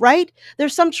stuff, right?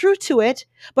 There's some truth to it,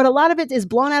 but a lot of it is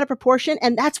blown out of proportion.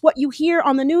 And that's what you hear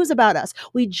on the news about us.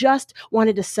 We just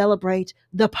wanted to celebrate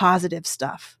the positive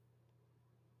stuff.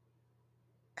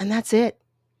 And that's it.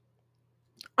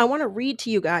 I want to read to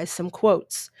you guys some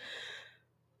quotes.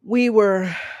 We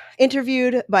were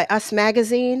interviewed by Us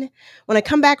Magazine. When I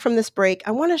come back from this break,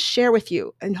 I want to share with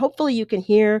you, and hopefully you can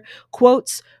hear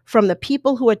quotes from the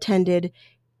people who attended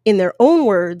in their own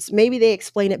words. Maybe they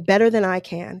explain it better than I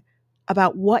can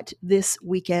about what this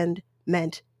weekend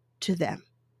meant to them.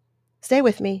 Stay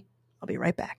with me. I'll be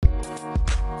right back.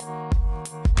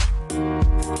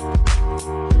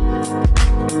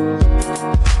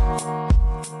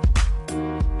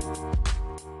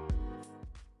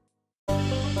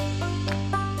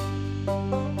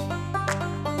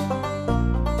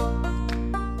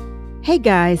 Hey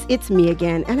guys, it's me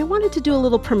again, and I wanted to do a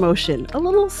little promotion, a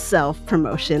little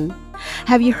self-promotion.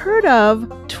 Have you heard of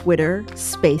Twitter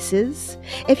Spaces?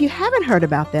 If you haven't heard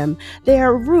about them, they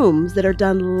are rooms that are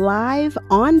done live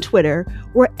on Twitter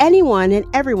where anyone and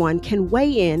everyone can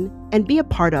weigh in and be a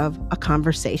part of a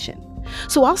conversation.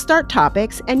 So I'll start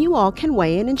topics and you all can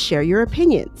weigh in and share your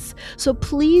opinions. So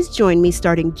please join me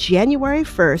starting January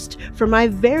 1st for my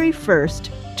very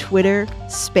first Twitter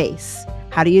Space.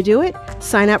 How do you do it?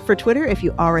 Sign up for Twitter if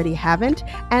you already haven't,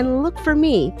 and look for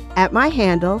me at my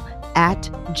handle at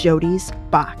Jody's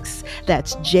Box.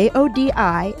 That's Jodi,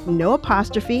 no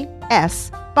apostrophe,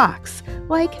 S, box,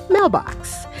 like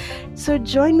mailbox. So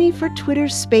join me for Twitter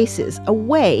Spaces, a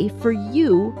way for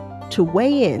you to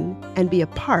weigh in and be a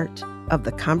part of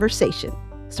the conversation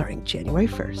starting January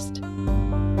 1st.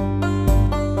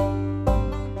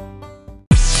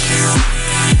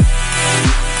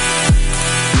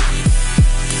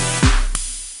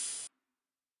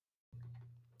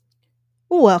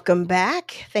 Welcome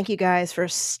back. Thank you guys for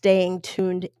staying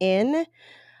tuned in.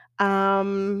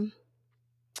 That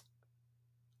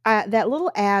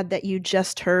little ad that you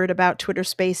just heard about Twitter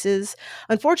Spaces,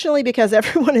 unfortunately, because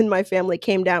everyone in my family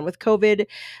came down with COVID,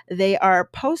 they are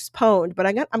postponed. But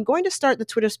I'm going to start the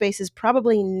Twitter Spaces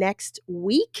probably next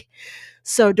week.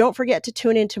 So don't forget to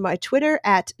tune into my Twitter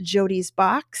at Jody's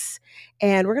Box.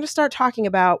 And we're going to start talking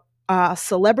about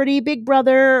Celebrity Big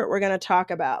Brother. We're going to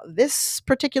talk about this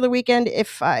particular weekend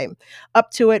if I'm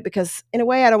up to it, because in a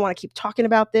way, I don't want to keep talking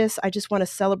about this. I just want to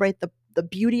celebrate the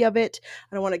beauty of it.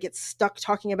 I don't want to get stuck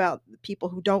talking about people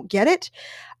who don't get it.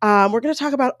 We're going to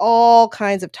talk about all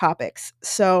kinds of topics.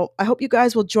 So I hope you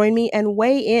guys will join me and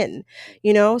weigh in.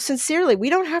 Sincerely, we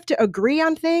don't have to agree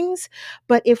on things,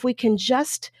 but if we can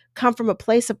just come from a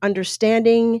place of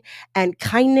understanding and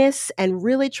kindness and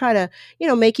really try to,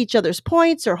 make each other's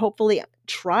points, or hopefully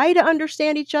try to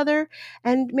understand each other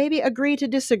and maybe agree to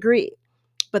disagree.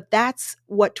 But that's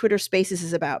what Twitter Spaces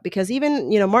is about, because even,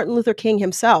 Martin Luther King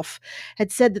himself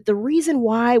had said that the reason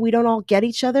why we don't all get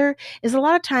each other is a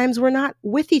lot of times we're not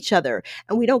with each other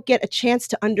and we don't get a chance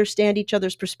to understand each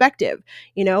other's perspective.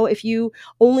 If you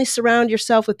only surround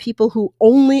yourself with people who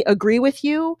only agree with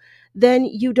you, then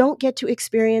you don't get to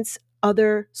experience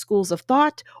other schools of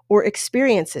thought or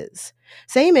experiences.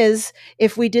 Same as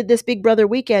if we did this Big Brother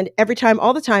weekend every time,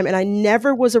 all the time, and I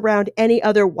never was around any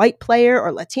other white player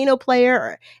or Latino player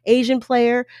or Asian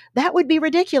player, that would be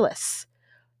ridiculous.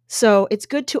 So it's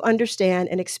good to understand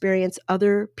and experience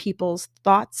other people's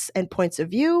thoughts and points of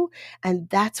view. And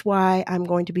that's why I'm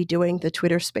going to be doing the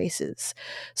Twitter Spaces.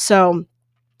 So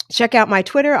check out my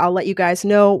Twitter. I'll let you guys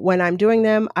know when I'm doing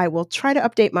them. I will try to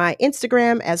update my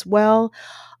Instagram as well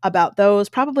about those,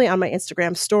 probably on my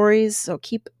Instagram stories. So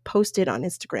keep posted on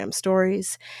Instagram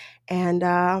stories, and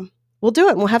we'll do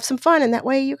it. And we'll have some fun. And that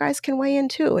way you guys can weigh in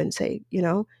too and say,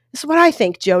 this is what I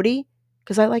think, Jody,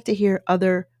 because I like to hear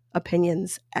other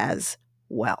opinions as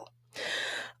well.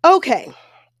 Okay.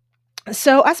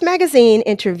 So Us Magazine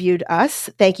interviewed us.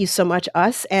 Thank you so much,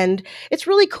 Us. And it's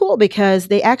really cool because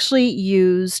they actually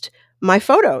used my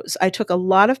photos. I took a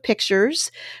lot of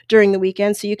pictures during the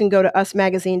weekend, so you can go to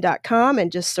usmagazine.com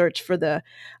and just search for the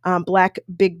Black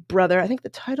Big Brother. I think the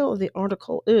title of the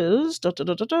article is,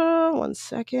 one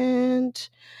second.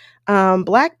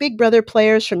 Black Big Brother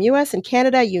players from US and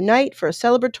Canada unite for a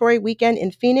celebratory weekend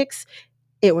in Phoenix.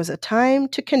 It was a time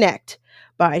to connect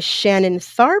by Shannon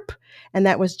Tharp, and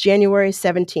that was January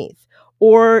 17th.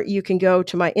 Or you can go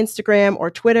to my Instagram or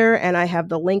Twitter, and I have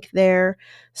the link there.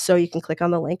 So you can click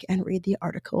on the link and read the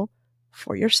article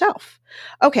for yourself.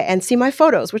 Okay, and see my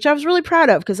photos, which I was really proud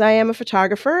of because I am a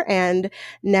photographer, and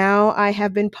now I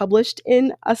have been published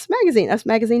in Us Magazine,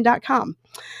 usmagazine.com.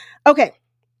 Okay,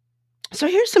 so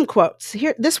here's some quotes.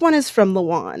 Here, this one is from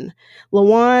Lawan.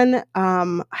 Lawan,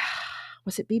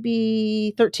 was it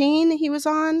BB13 he was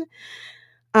on?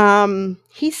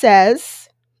 He says,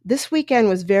 "This weekend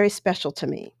was very special to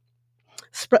me.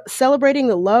 Celebrating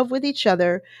the love with each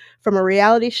other from a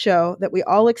reality show that we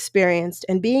all experienced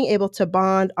and being able to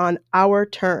bond on our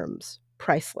terms,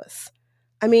 priceless."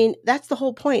 I mean, that's the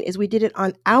whole point, is we did it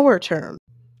on our terms.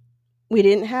 We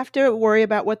didn't have to worry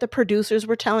about what the producers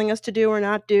were telling us to do or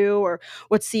not do, or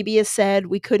what CBS said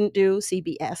we couldn't do.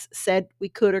 CBS said we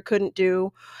could or couldn't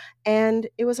do, and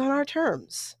it was on our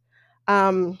terms.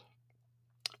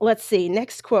 Let's see.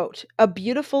 Next quote. "A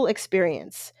beautiful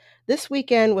experience. This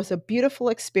weekend was a beautiful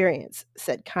experience,"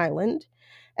 said Kyland.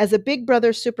 "As a Big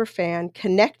Brother superfan,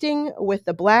 connecting with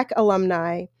the Black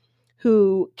alumni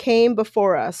who came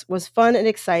before us was fun and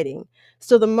exciting.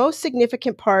 Still, the most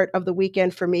significant part of the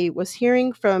weekend for me was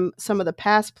hearing from some of the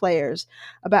past players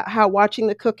about how watching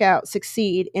the cookout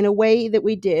succeed in a way that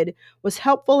we did was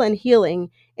helpful and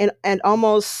healing and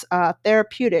almost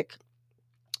therapeutic,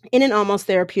 in an almost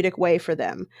therapeutic way for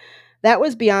them. That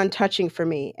was beyond touching for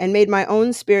me and made my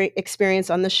own experience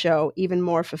on the show even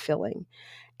more fulfilling."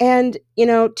 And,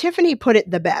 Tiffany put it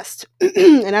the best.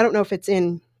 And I don't know if it's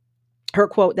in her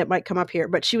quote that might come up here,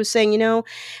 but she was saying,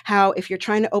 how if you're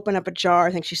trying to open up a jar,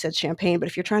 I think she said champagne, but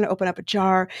if you're trying to open up a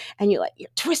jar and you're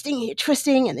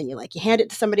twisting, and then you hand it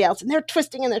to somebody else and they're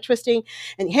twisting, and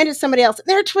you hand it to somebody else and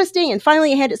they're twisting, and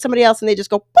finally you hand it to somebody else and they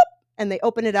just go pop and they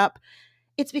open it up.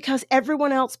 It's because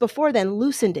everyone else before then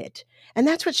loosened it. And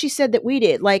that's what she said that we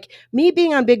did. Like, me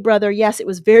being on Big Brother, yes, it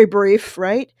was very brief,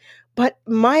 right? But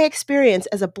my experience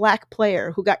as a Black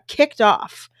player who got kicked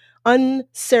off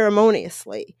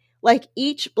unceremoniously, like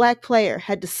each Black player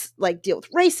had to deal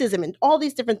with racism and all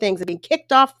these different things, and being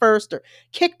kicked off first or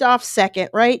kicked off second,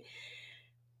 right?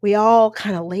 We all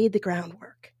kind of laid the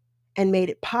groundwork and made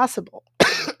it possible,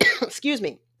 excuse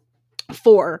me,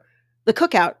 for the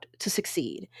cookout to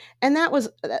succeed. And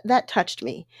that touched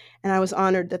me, and I was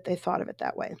honored that they thought of it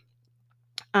that way.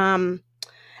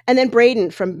 And then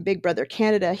Braden from Big Brother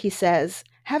Canada, he says,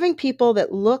 "Having people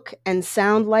that look and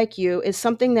sound like you is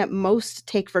something that most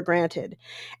take for granted.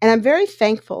 And I'm very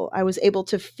thankful I was able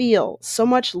to feel so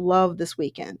much love this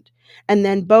weekend." And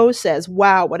then Bo says,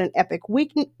 "Wow, what an epic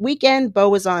weekend." Bo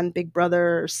was on Big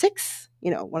Brother 6,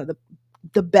 one of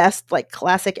the best,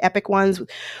 classic epic ones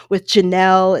with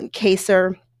Janelle and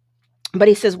Kaser. But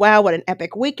he says, "Wow, what an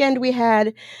epic weekend we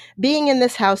had. Being in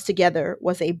this house together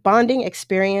was a bonding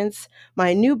experience.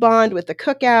 My new bond with the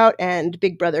cookout and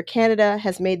Big Brother Canada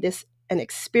has made this an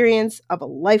experience of a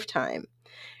lifetime."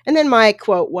 And then my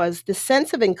quote was, "The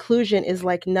sense of inclusion is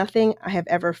like nothing I have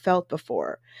ever felt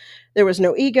before. There was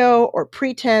no ego or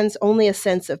pretense, only a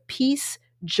sense of peace,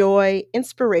 joy,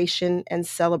 inspiration, and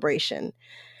celebration."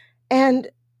 And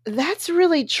that's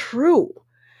really true.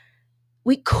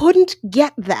 We couldn't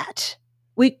get that.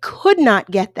 We could not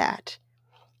get that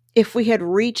if we had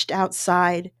reached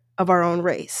outside of our own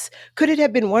race. Could it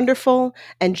have been wonderful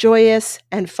and joyous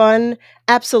and fun?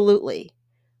 Absolutely.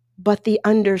 But the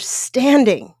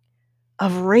understanding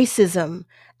of racism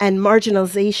and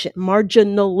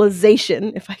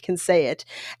marginalization, if I can say it,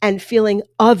 and feeling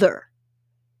other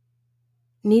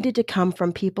needed to come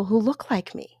from people who look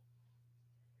like me.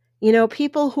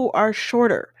 People who are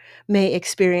shorter may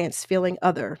experience feeling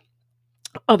other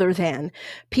than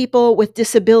people with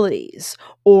disabilities,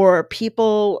 or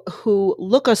people who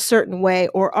look a certain way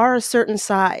or are a certain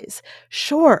size.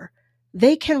 Sure,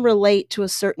 they can relate to a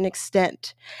certain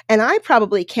extent. And I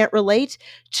probably can't relate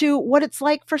to what it's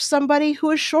like for somebody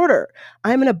who is shorter.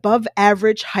 I'm an above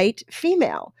average height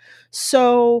female.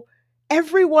 So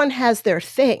everyone has their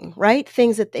thing, right?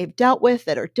 Things that they've dealt with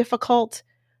that are difficult,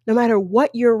 no matter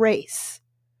what your race.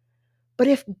 But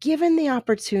if given the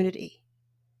opportunity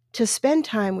to spend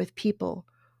time with people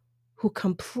who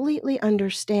completely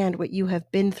understand what you have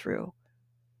been through,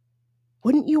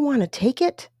 wouldn't you want to take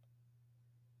it?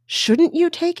 Shouldn't you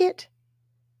take it?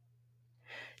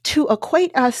 To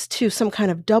equate us to some kind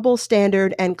of double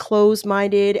standard and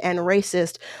closed-minded and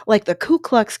racist like the Ku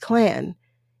Klux Klan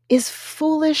is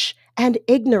foolish and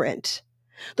ignorant.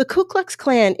 The Ku Klux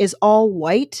Klan is all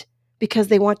white because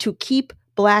they want to keep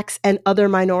blacks and other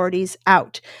minorities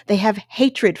out. They have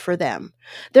hatred for them.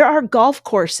 There are golf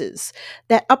courses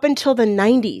that up until the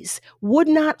 90s would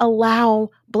not allow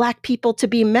black people to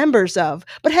be members of,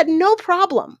 but had no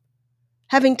problem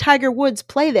having Tiger Woods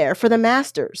play there for the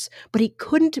Masters, but he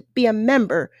couldn't be a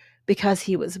member because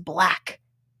he was black.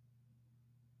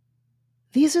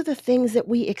 These are the things that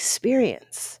we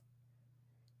experience.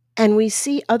 And we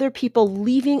see other people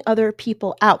leaving other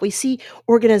people out. We see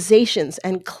organizations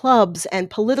and clubs and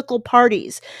political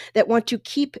parties that want to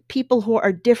keep people who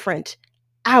are different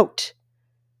out.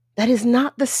 That is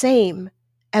not the same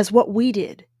as what we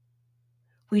did.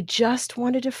 We just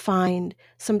wanted to find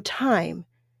some time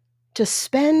to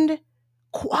spend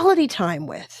quality time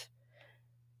with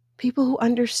people who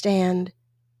understand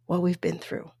what we've been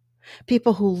through,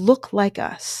 people who look like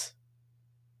us.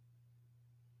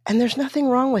 And there's nothing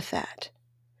wrong with that.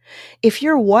 If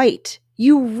you're white,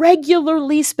 you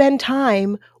regularly spend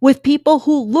time with people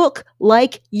who look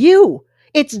like you.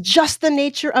 It's just the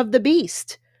nature of the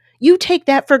beast. You take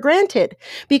that for granted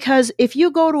because if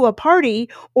you go to a party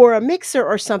or a mixer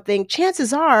or something,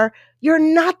 chances are you're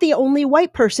not the only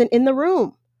white person in the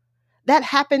room. That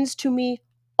happens to me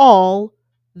all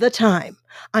the time.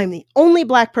 I'm the only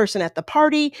black person at the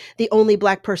party, the only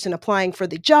black person applying for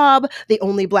the job, the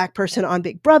only black person on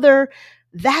Big Brother.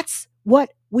 That's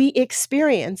what we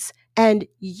experience, and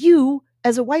you,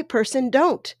 as a white person,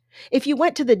 don't. If you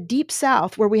went to the Deep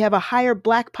South, where we have a higher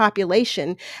black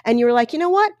population, and you were like, you know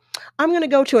what? I'm going to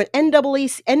go to an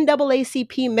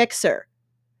NAACP mixer.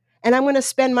 And I'm going to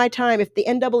spend my time, if the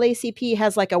NAACP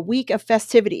has like a week of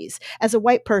festivities as a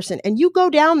white person, and you go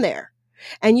down there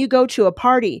and you go to a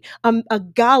party, a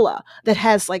gala that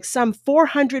has like some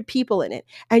 400 people in it,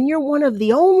 and you're one of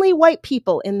the only white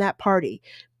people in that party.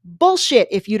 Bullshit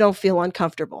if you don't feel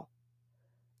uncomfortable.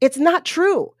 It's not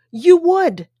true. You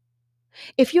would.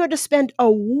 If you had to spend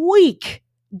a week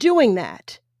doing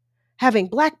that, having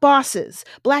black bosses,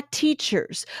 black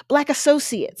teachers, black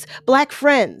associates, black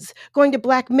friends, going to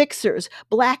black mixers,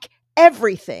 black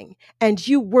everything, and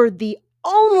you were the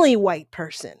only white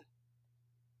person,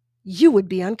 you would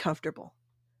be uncomfortable.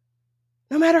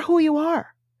 No matter who you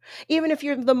are. Even if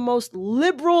you're the most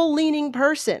liberal-leaning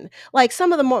person, like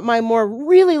some of my more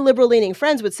really liberal-leaning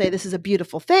friends would say this is a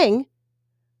beautiful thing,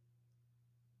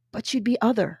 but you'd be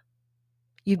other.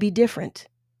 You'd be different,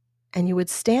 and you would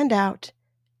stand out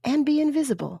and be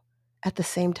invisible at the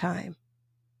same time.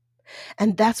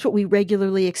 And that's what we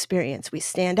regularly experience. We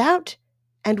stand out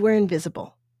and we're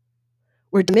invisible.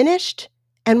 We're diminished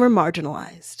and we're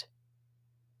marginalized.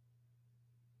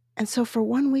 And so for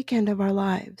one weekend of our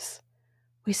lives,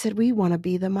 we said we want to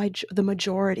be the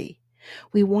majority.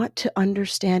 We want to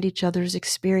understand each other's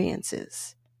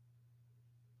experiences.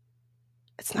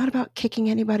 It's not about kicking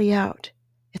anybody out.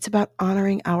 It's about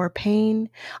honoring our pain,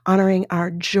 honoring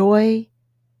our joy,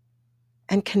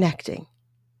 and connecting.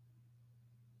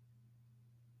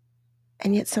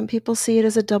 And yet some people see it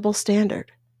as a double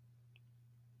standard.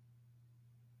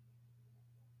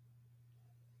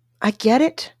 I get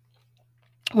it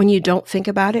when you don't think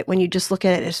about it, when you just look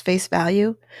at it as face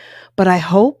value. But I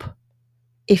hope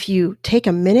if you take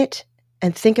a minute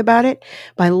and think about it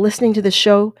by listening to the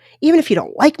show, even if you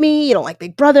don't like me, you don't like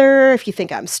Big Brother, if you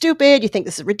think I'm stupid, you think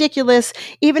this is ridiculous,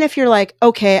 even if you're like,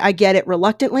 okay, I get it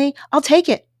reluctantly, I'll take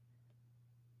it.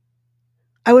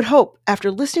 I would hope after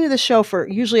listening to the show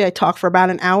usually I talk for about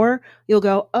an hour, you'll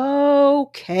go,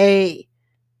 okay.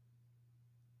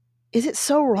 Is it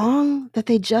so wrong that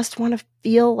they just want to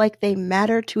feel like they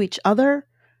matter to each other?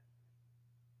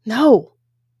 No.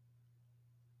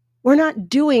 We're not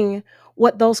doing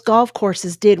what those golf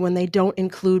courses did when they don't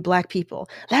include black people.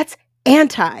 That's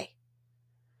anti.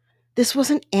 This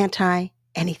wasn't anti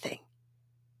anything.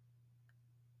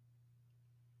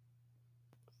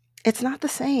 It's not the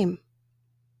same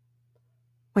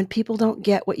when people don't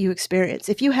get what you experience.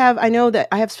 I know that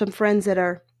I have some friends that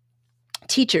are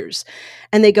teachers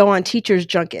and they go on teachers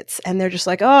junkets and they're just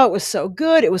like, oh, it was so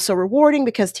good. It was so rewarding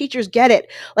because teachers get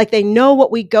it. Like they know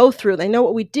what we go through. They know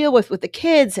what we deal with the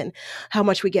kids and how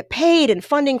much we get paid and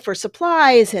funding for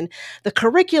supplies and the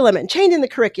curriculum and changing the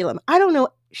curriculum. I don't know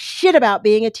shit about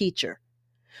being a teacher.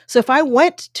 So if I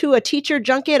went to a teacher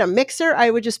junket, a mixer, I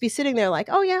would just be sitting there like,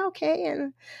 oh yeah, okay.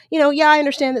 And, yeah, I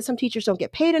understand that some teachers don't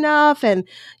get paid enough and,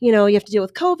 you have to deal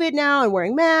with COVID now and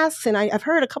wearing masks. And I've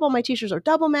heard a couple of my teachers are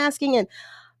double masking and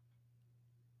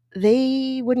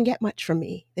they wouldn't get much from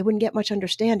me. They wouldn't get much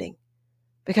understanding.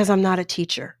 because I'm not a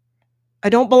teacher. I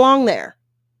don't belong there.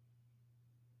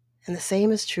 And the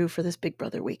same is true for this Big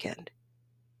Brother weekend.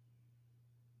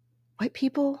 White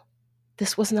people,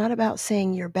 this was not about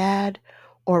saying you're bad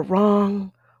or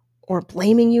wrong or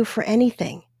blaming you for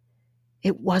anything.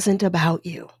 It wasn't about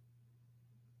you.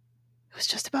 It was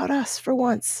just about us for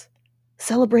once,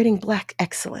 celebrating Black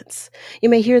excellence. You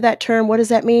may hear that term. What does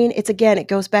that mean? It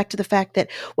goes back to the fact that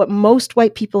what most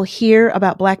white people hear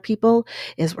about Black people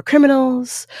is we're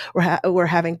criminals, we're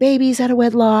having babies out of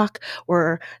wedlock,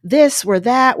 we're this, we're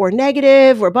that, we're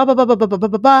negative, we're blah, blah, blah, blah, blah, blah, blah,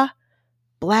 blah, blah.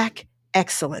 Black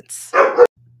excellence.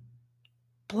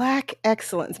 Black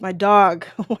excellence. My dog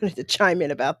wanted to chime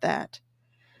in about that.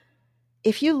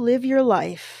 If you live your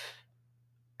life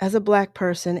as a Black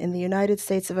person in the United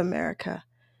States of America,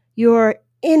 you're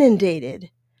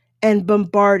inundated and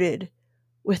bombarded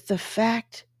with the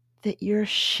fact that you're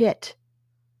shit.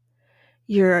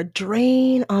 You're a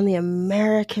drain on the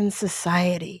American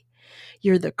society.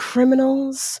 You're the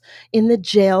criminals in the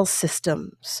jail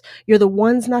systems. You're the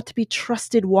ones not to be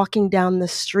trusted walking down the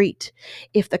street.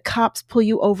 If the cops pull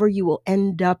you over, you will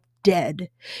end up dead.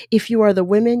 If you are the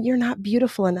women, you're not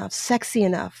beautiful enough, sexy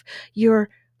enough. You're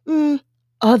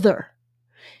other.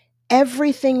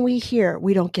 Everything we hear,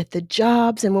 we don't get the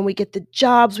jobs, and when we get the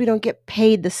jobs, we don't get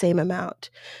paid the same amount.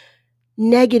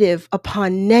 Negative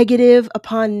upon negative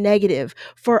upon negative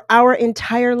for our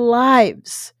entire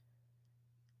lives.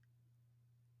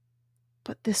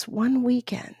 But this one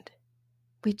weekend,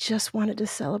 we just wanted to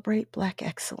celebrate Black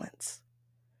excellence.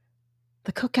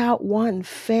 The cookout won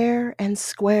fair and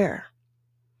square.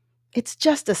 It's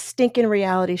just a stinking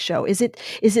reality show. Is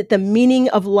it the meaning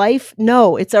of life?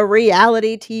 No, it's a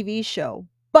reality TV show.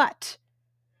 But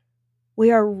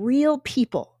we are real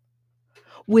people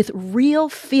with real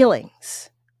feelings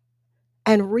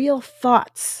and real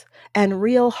thoughts and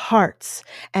real hearts,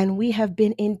 and we have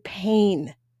been in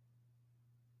pain.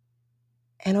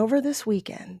 And over this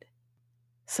weekend,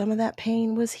 some of that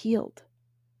pain was healed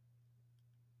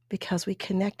because we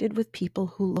connected with people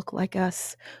who look like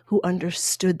us, who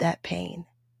understood that pain.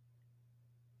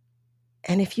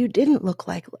 And if you didn't look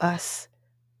like us,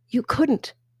 you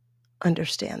couldn't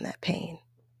understand that pain.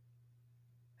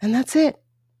 And that's it.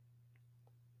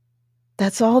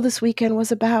 That's all this weekend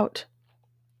was about.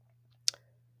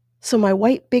 So my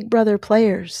white Big Brother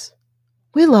players,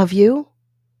 we love you.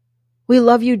 We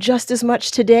love you just as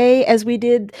much today as we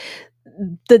did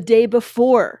the day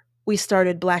before we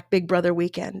started Black Big Brother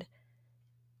weekend.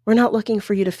 We're not looking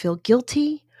for you to feel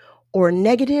guilty or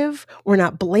negative. We're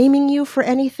not blaming you for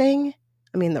anything.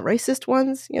 I mean, the racist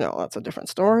ones, that's a different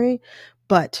story.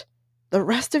 But the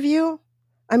rest of you,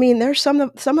 I mean, there's some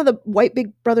of the white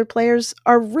Big Brother players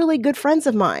are really good friends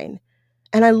of mine.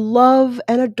 And I love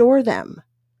and adore them.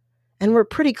 And we're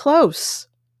pretty close.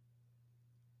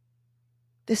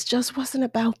 This just wasn't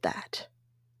about that.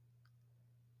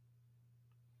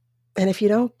 And if you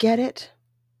don't get it,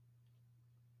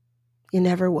 you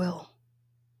never will.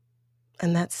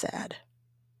 And that's sad.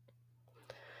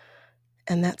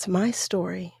 And that's my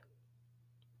story.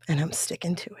 And I'm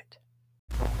sticking to it.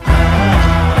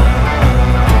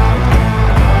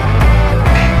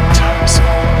 Big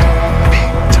Thompson.